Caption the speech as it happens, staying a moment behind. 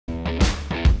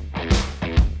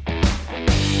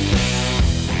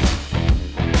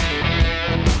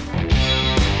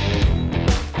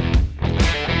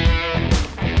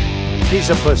piece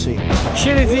of pussy.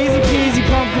 Shit is easy peasy,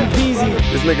 pumpkin peasy.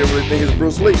 This nigga really think it's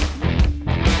Bruce Lee.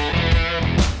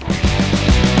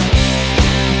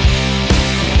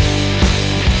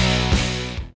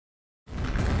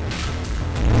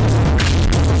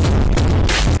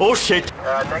 Oh shit!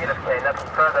 Negative K, nothing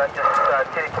further,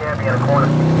 just kitty camping in a corner.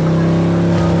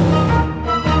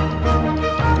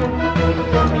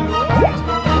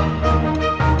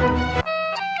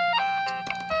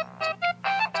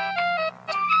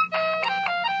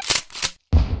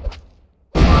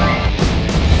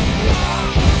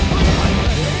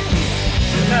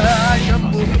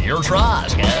 Your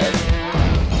tries, guys.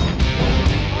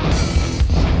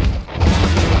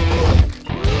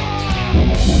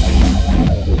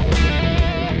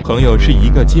 朋友是一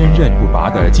个坚韧不拔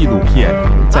的纪录片，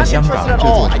在香港制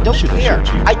作城市的设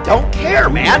置。I don't care,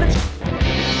 man.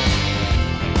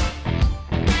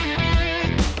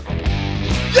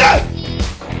 Yes!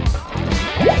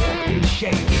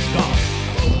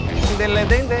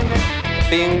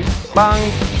 Bing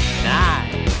bang.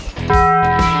 Nice.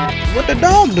 What the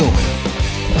dog doing?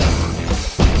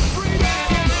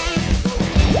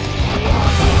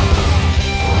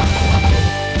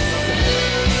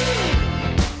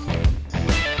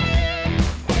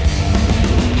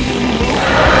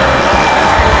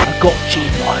 Got you in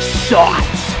my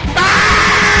sights.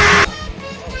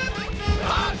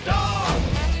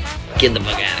 Get the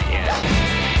fuck out of here.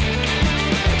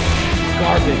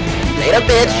 Garbage. Later,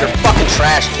 bitch. You're fucking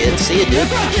trash, kid. See you, dude.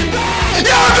 You're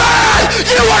bad!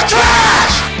 You are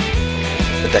trash!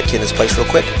 Put that kid in his place real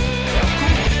quick.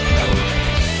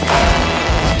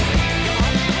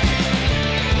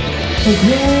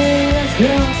 Okay, let's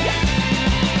go.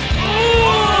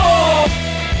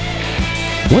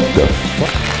 What the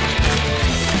fuck?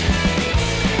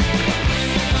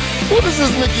 What is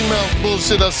this Mickey Mouse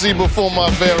bullshit I see before my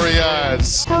very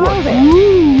eyes? Hello there.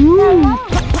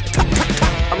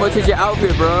 How much is your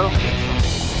outfit, bro?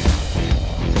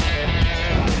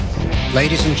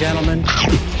 Ladies and gentlemen.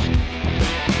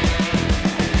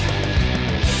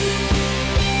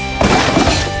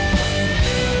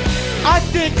 I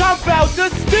think I'm about to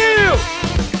steal!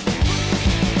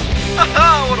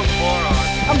 What a moron.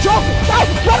 I'm joking!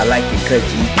 I like it,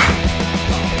 Cudgy.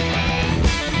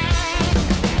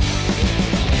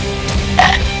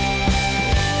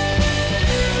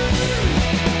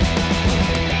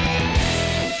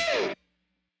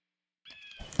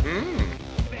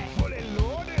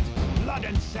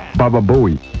 Baba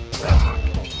Bowie.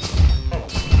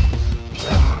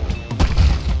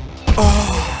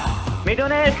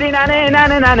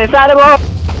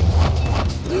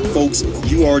 Folks,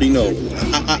 you already know.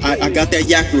 I got that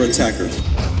Yakura attacker.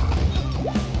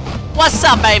 What's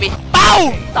up, baby?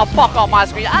 Boom! The fuck off my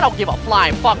screen. I don't give a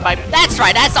flying fuck, baby. That's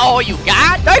right, that's all you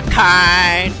got.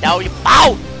 Okay. No, you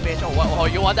bow! Bitch, oh,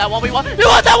 you want that 1v1? You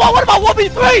want that one? What about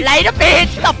 1v3? Later,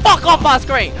 bitch! The fuck off my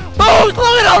screen! Boost! Look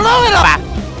at him! Look at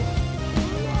him!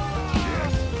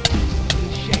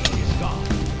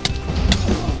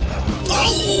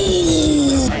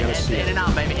 In and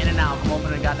out, baby. In and out. I'm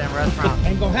opening a goddamn restaurant.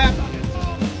 Ain't gonna happen.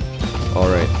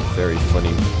 Alright, very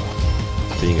funny.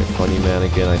 Being a funny man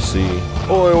again, I see.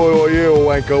 Oi, oi, oi, you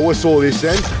wanker. What's all this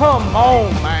then? Come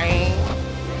on, man.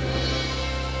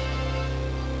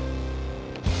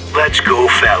 Let's go,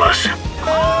 fellas.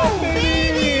 Oh,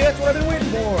 baby! That's what I've been waiting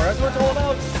for. That's what it's all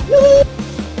about.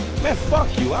 Man, fuck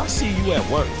you. I'll see you at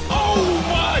work. Oh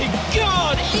my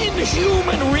god!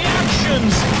 Inhuman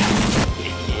reactions!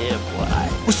 Yeah, boy.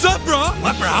 What's up, bro?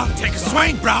 What, bro? Take a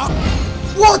swing, bro.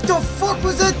 What the fuck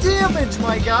was that damage,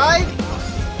 my guy?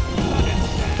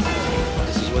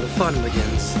 This is where the fun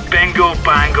begins. Bingo,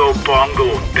 bango,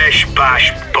 bongo, bish,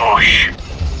 bash, bosh.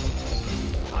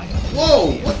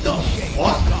 Whoa, what the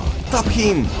fuck? Stop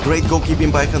him. Great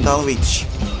goalkeeping by Kandalovic.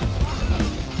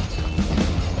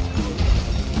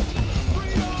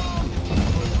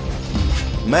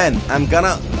 Man, I'm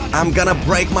gonna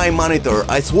break my monitor,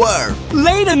 I swear.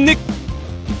 Later, Nick.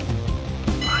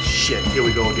 Ah, shit, here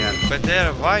we go again. But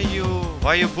there, why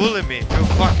you bully me? You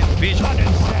fucking bitch.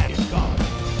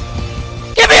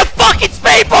 Give me a fucking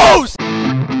speed boost!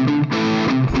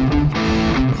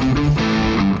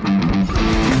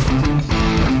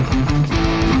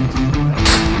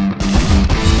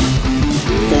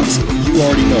 Folks, you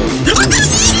already know.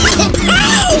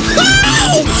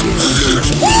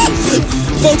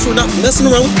 Folks, we're not messing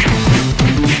around.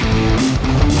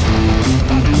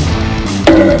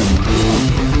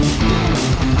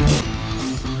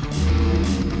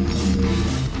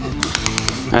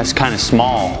 That's kind of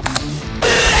small.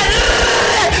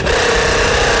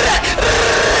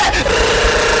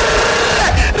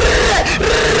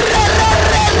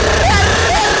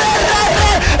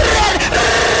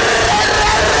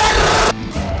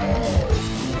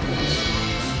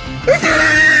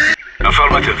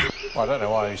 sort of. Well, I don't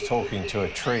know why he's talking to a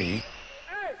tree.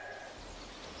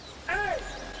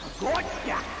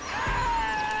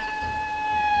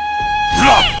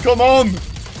 Come on!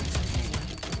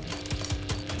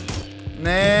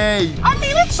 Nay. I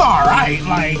mean, it's alright,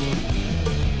 like,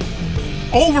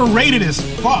 overrated as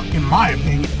fuck, in my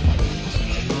opinion.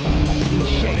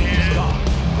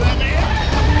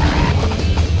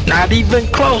 Not even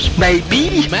close,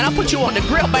 baby. Man, I'll put you on the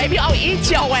grill, baby. I'll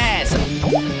eat your ass.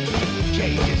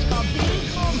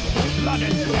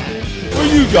 Where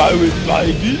you going,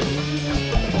 baby?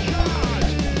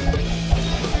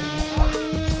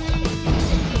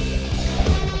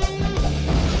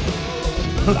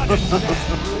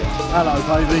 Hello,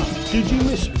 baby. Did you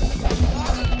miss me?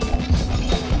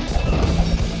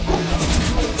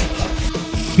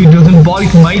 He doesn't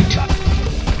bite, mate.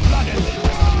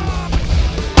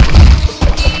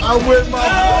 I win my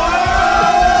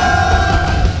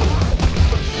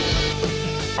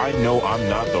I know I'm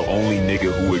not the only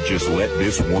nigga who would just let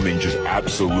this woman just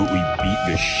absolutely beat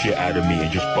the shit out of me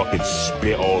and just fucking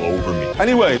spit all over me.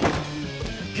 Anyway,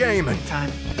 gaming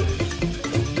time.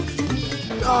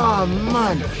 Oh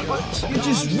man, what? You're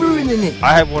just ruining it.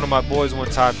 I had one of my boys one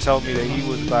time tell me that he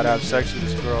was about to have sex with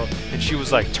this girl, and she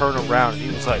was like, turn around, and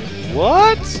he was like,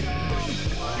 what?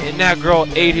 And that girl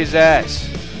ate his ass.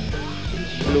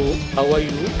 Hello, how are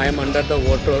you? I am under the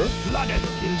water.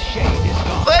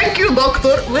 Thank you,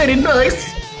 doctor. Very nice.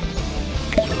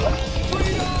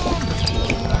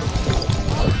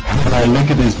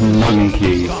 Look at this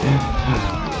monkey.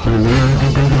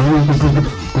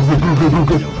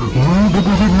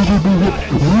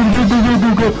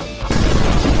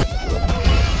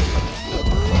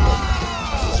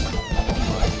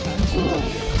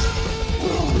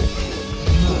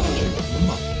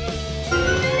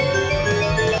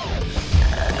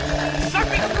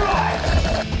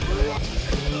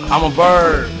 I'm a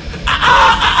bird.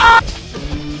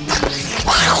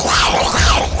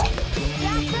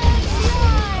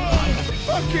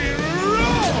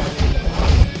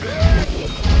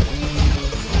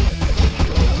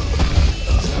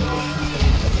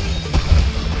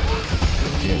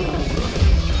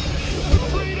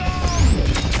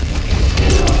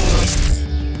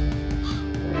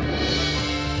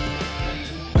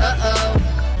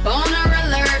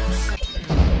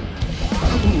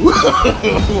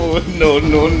 No,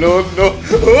 no, no, no.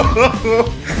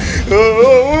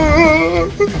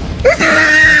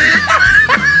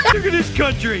 Look at this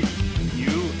country.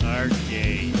 You are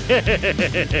gay.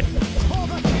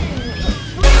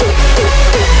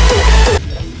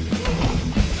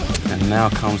 And now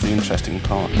comes the interesting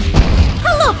part.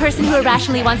 Hello, person who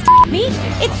irrationally wants to me.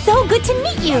 It's so good to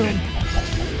meet you.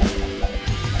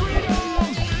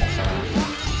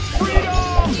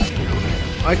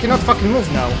 I cannot fucking move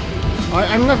now.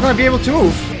 I'm not gonna be able to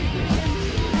move.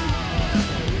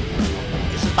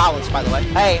 This is balance, by the way.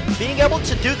 Hey, being able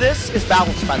to do this is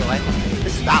balance, by the way.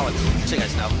 This is balance, so you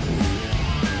guys know.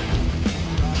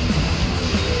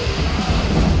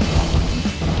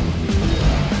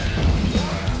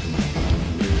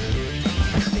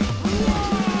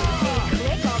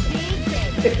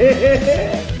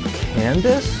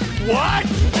 Candace? What?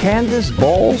 Candace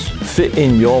balls fit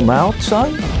in your mouth,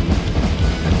 son?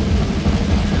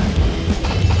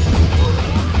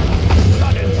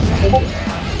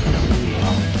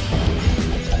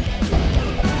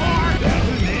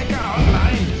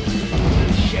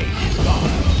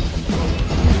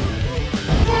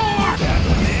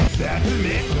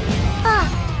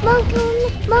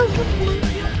 Monkey.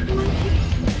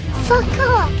 Fuck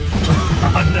off.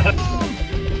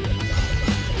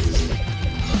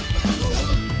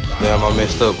 Damn, I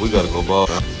messed up. We gotta go ball.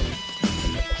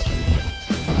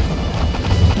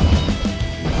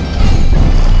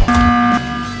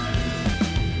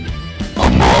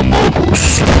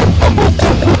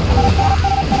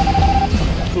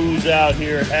 Who's out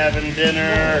here having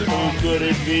dinner? Who could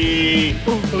it be?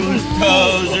 Whose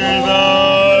toes are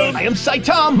those? I am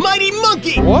Saitam, Mighty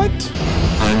Monkey! What?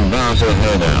 I'm bound to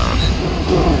head out.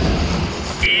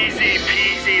 Easy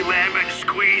peasy lemon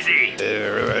squeezy.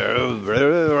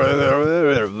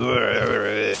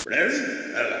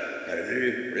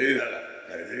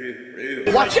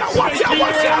 Watch out, watch out,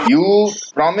 watch out! You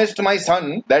promised my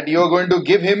son that you're going to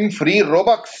give him free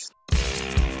Robux.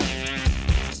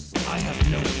 I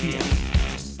have no fear.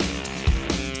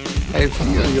 I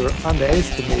feel you're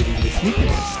underestimating the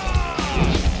sneakiness.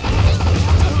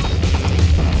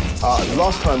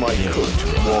 Last time I cooked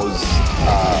was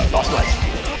last night.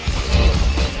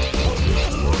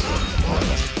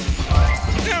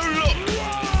 Now look,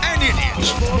 an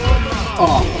idiot.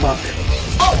 Oh, fuck.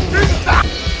 Oh,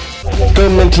 Go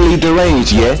mentally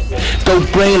deranged, yeah? Go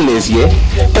brainless, yeah?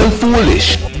 Go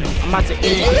foolish. I'm about to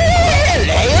eat.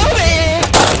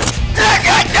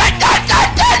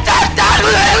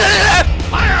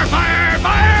 Fire, fire,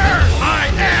 fire!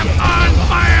 I am on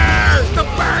fire! The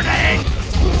burning!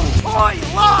 Oh, you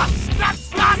lost!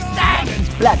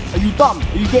 Disgusting! Black, are you dumb?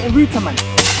 Are you getting rude to man?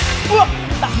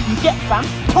 That's what you get, fam.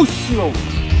 Push you.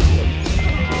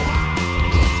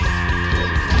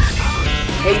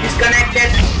 Hey,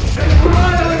 disconnected.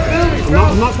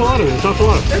 I'm not full out of it. It's not full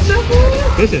out. That's not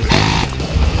full. Listen.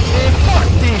 Man, fuck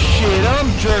this shit. I'm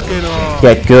jerking off.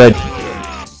 Get good.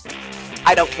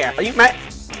 I don't care. Are you mad?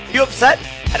 You upset?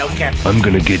 I don't care. I'm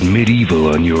gonna get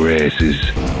medieval on your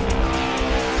asses.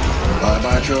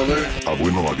 Bye-bye, troller. Ah,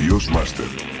 bueno, adiós, master.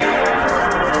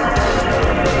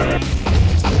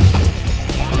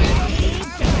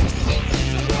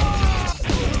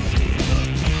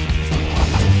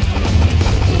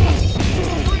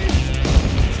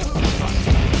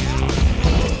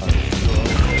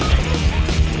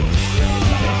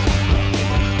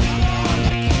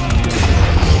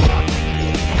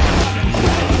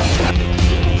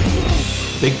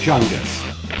 Big Chungus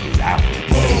is out.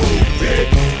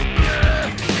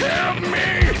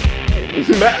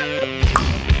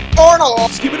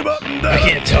 Arnold! Skip it up. I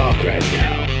can't talk right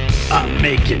now. I'm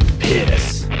making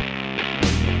piss.